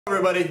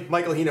Everybody,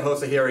 Michael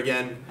Hinojosa here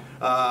again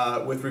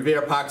with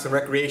Revere Parks and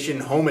Recreation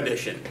Home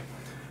Edition.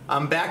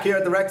 I'm back here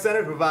at the Rec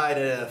Center to provide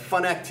a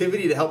fun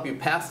activity to help you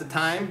pass the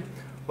time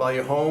while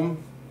you're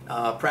home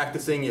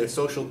practicing your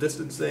social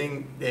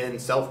distancing and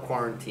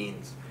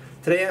self-quarantines.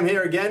 Today I'm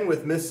here again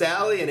with Miss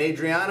Sally and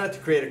Adriana to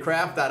create a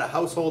craft out of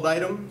household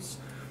items.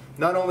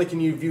 Not only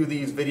can you view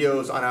these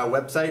videos on our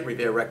website,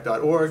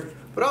 revererec.org,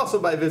 but also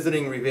by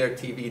visiting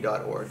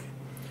RevereTV.org,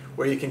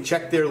 where you can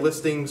check their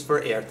listings for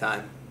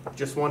airtime.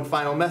 Just one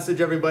final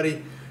message,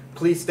 everybody.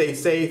 Please stay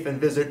safe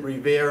and visit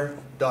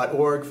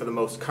Revere.org for the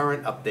most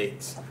current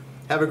updates.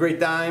 Have a great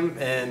time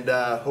and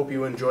hope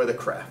you enjoy the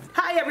craft.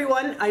 Hi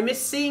everyone, I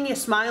miss seeing your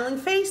smiling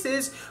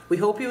faces. We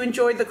hope you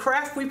enjoyed the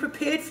craft we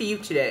prepared for you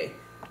today.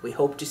 We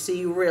hope to see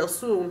you real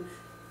soon.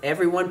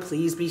 Everyone,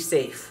 please be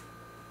safe.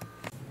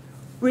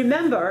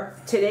 Remember,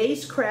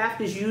 today's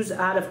craft is used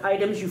out of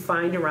items you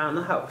find around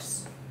the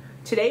house.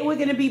 Today we're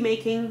going to be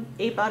making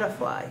a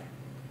butterfly.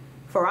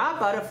 For our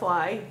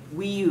butterfly,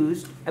 we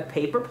used a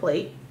paper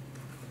plate,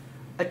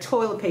 a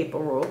toilet paper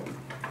roll,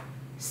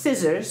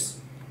 scissors,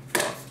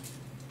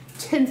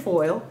 tin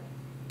foil.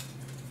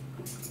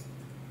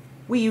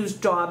 We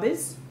used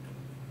daubers,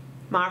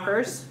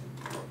 markers,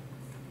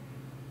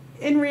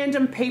 and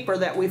random paper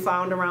that we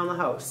found around the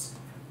house.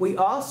 We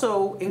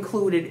also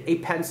included a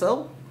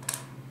pencil,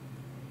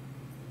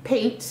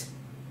 paint,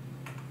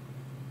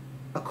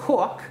 a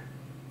cork,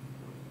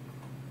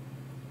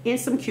 and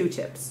some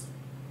Q-tips.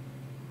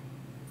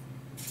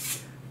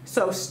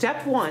 So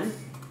step one,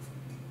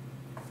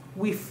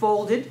 we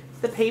folded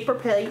the paper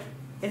plate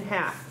in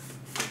half.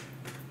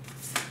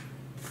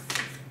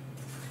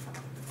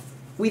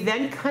 We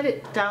then cut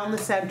it down the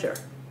center.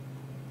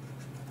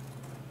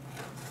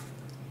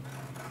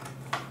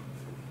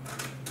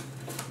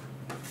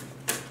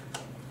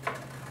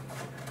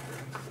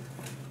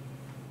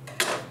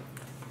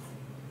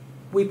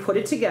 We put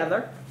it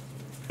together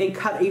and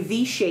cut a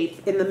V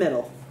shape in the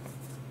middle.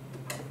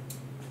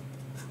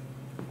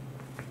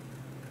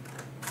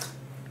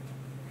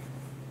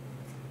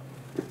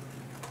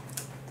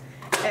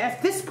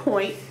 At this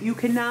point, you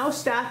can now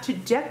start to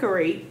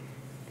decorate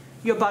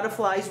your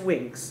butterfly's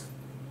wings.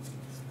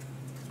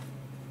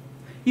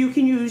 You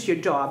can use your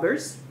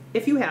daubers,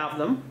 if you have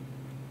them,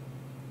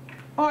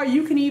 or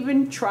you can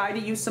even try to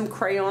use some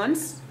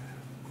crayons,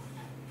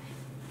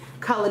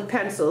 colored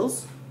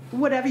pencils,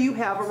 whatever you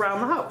have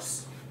around the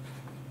house.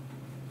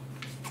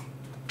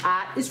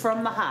 Art is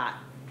from the heart.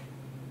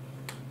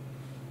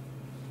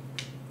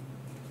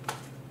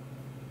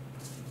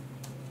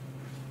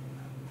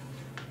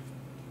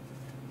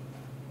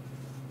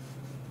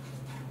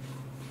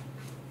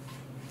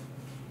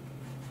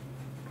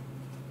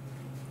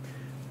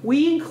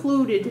 We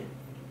included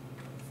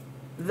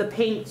the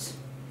paint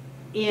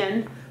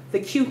in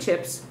the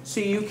Q-tips so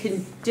you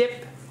can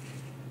dip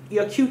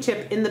your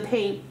Q-tip in the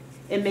paint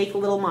and make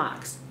little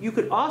marks. You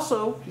could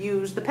also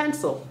use the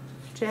pencil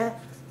to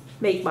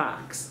make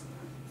marks.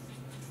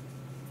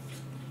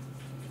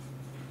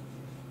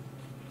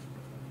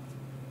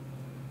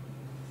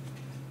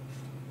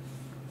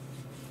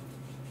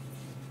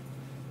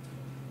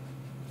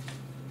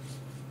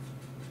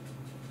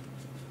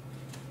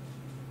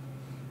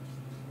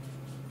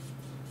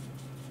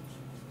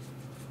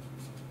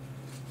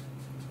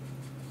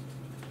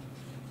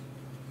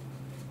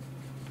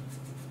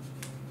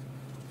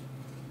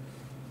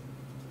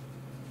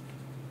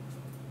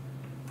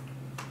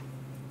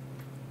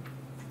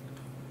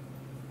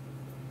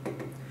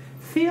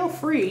 Feel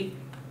free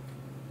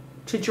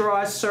to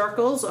draw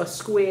circles or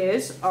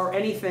squares or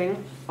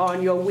anything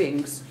on your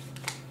wings.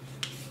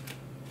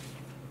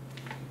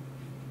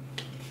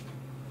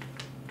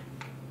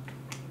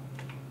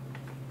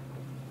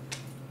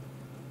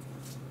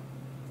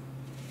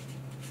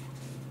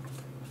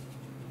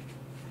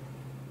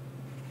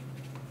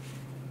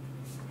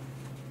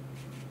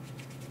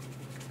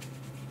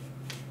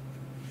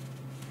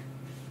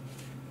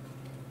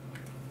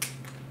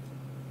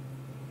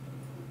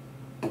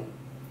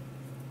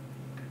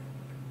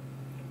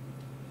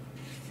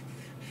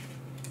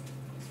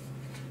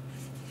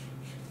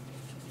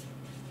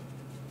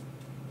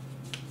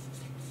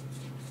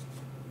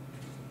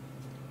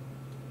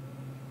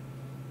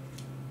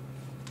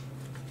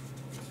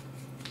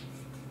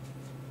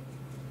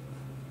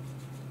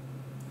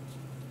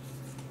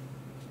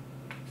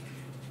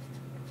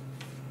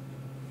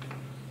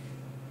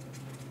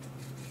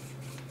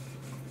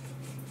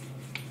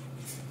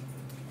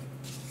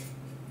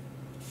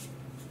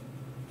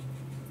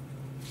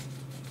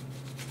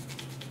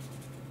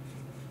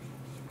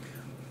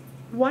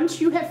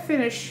 Once you have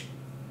finished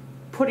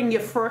putting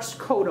your first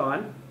coat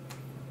on,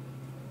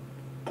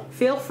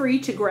 feel free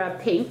to grab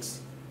paint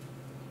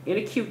in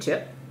a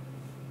Q-tip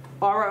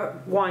or a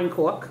wine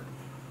cork,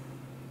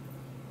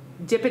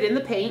 dip it in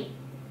the paint,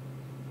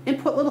 and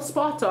put little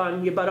spots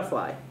on your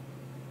butterfly.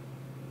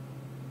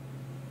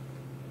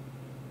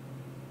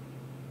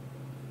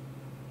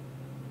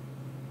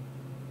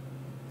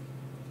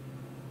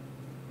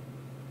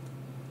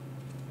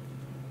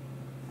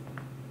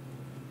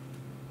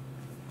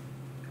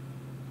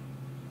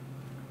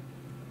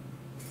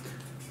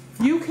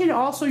 You can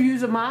also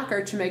use a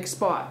marker to make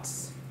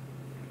spots.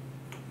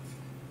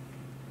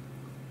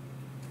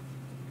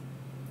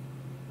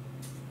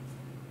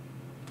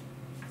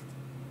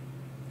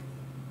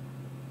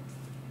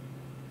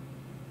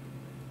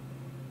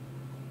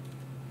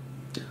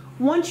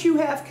 Once you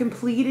have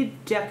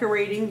completed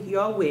decorating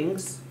your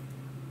wings,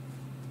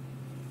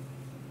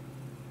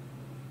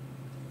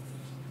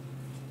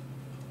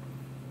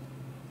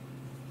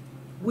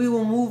 we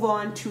will move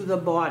on to the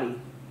body.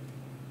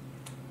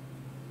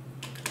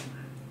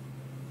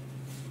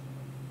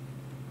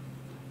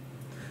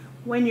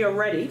 When you're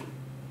ready,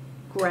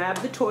 grab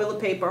the toilet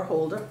paper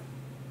holder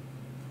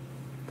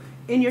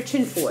and your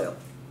tin foil.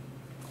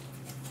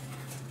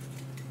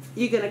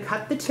 You're going to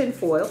cut the tin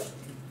foil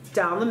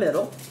down the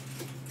middle.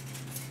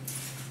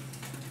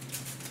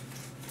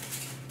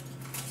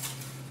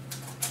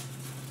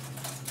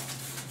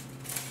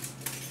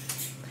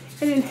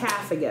 And in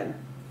half again.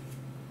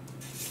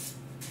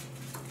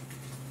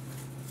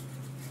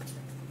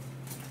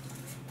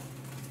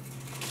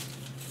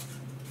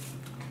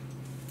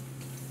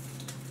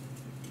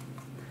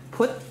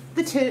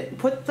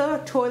 Put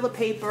the toilet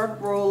paper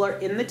roller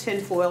in the tin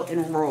foil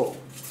and roll.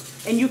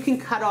 And you can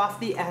cut off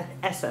the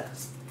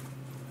excess.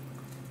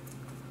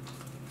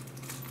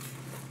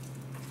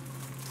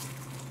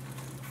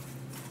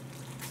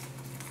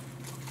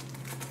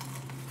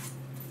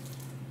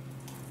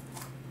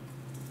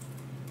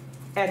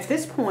 At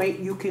this point,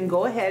 you can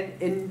go ahead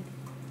and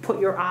put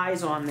your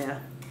eyes on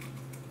there.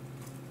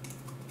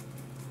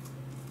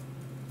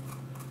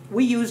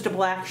 We used a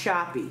black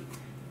Sharpie,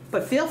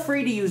 but feel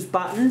free to use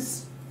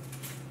buttons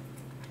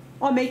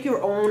or make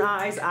your own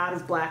eyes out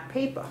of black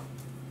paper.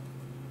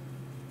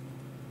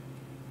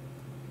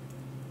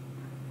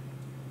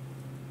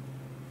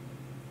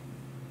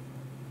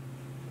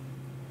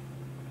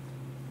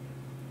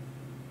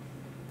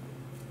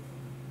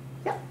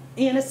 Yep,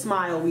 and a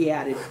smile we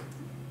added.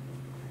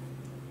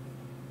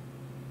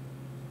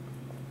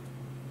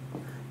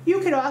 You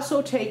could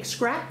also take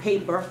scrap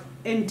paper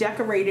and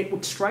decorate it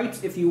with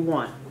stripes if you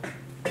want.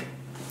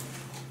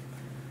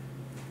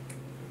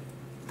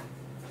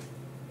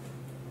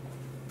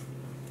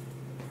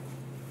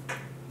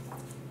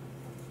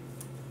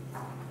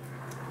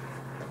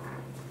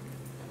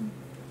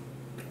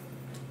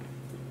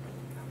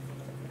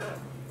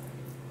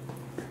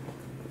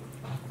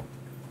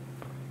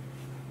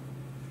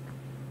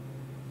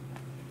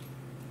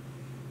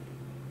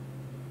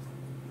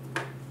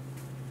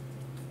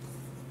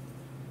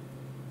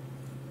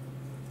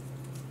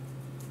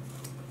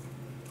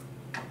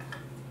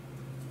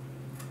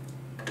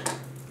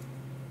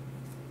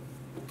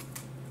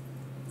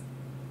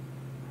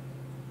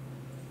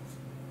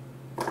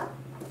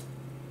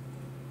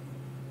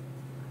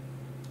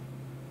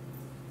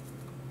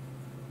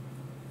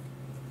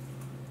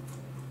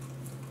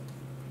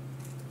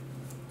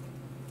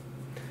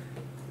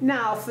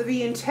 Now for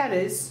the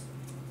antennas,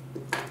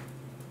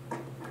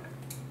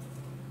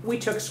 we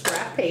took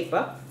scrap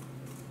paper,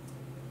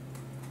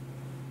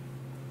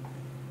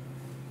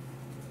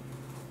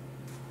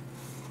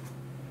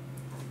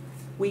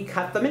 we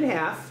cut them in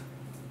half,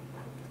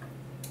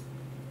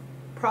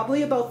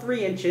 probably about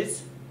 3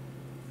 inches.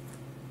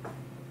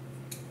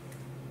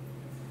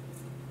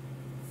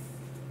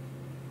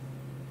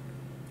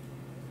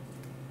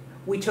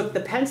 We took the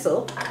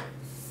pencil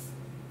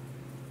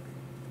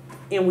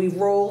and we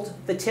rolled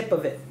the tip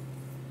of it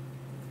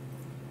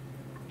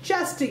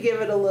just to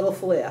give it a little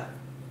flair.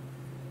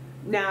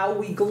 Now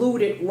we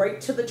glued it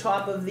right to the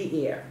top of the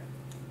ear.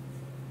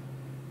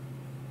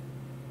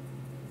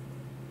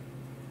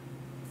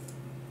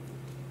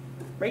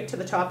 Right to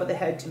the top of the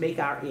head to make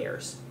our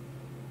ears.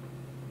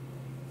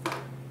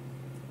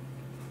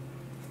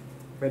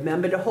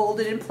 Remember to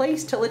hold it in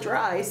place till it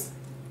dries.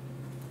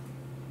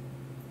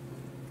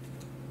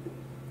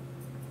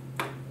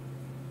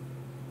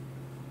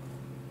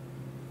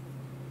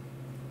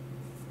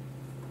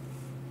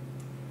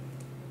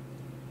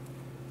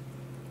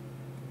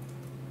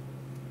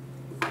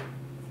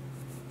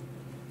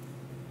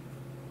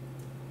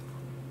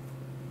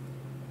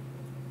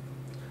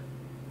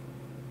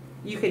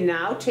 You can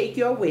now take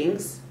your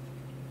wings,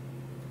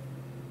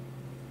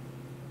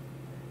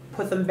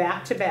 put them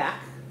back to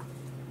back,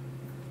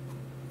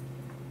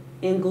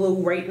 and glue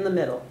right in the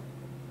middle.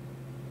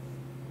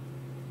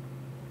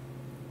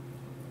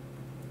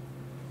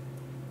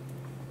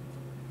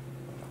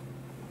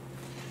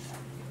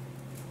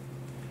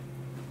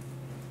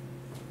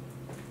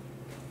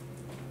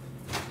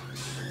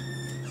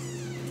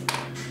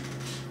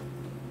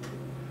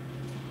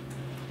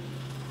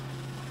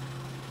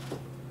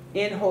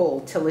 And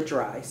hold till it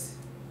dries.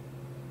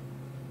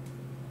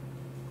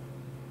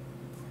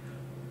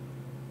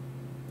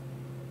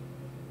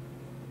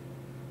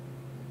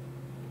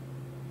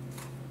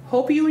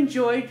 Hope you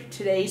enjoyed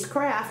today's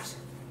craft.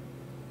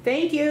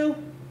 Thank you.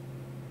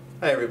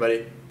 Hi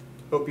everybody.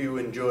 Hope you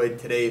enjoyed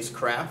today's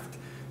craft.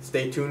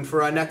 Stay tuned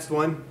for our next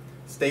one.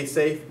 Stay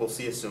safe. We'll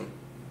see you soon.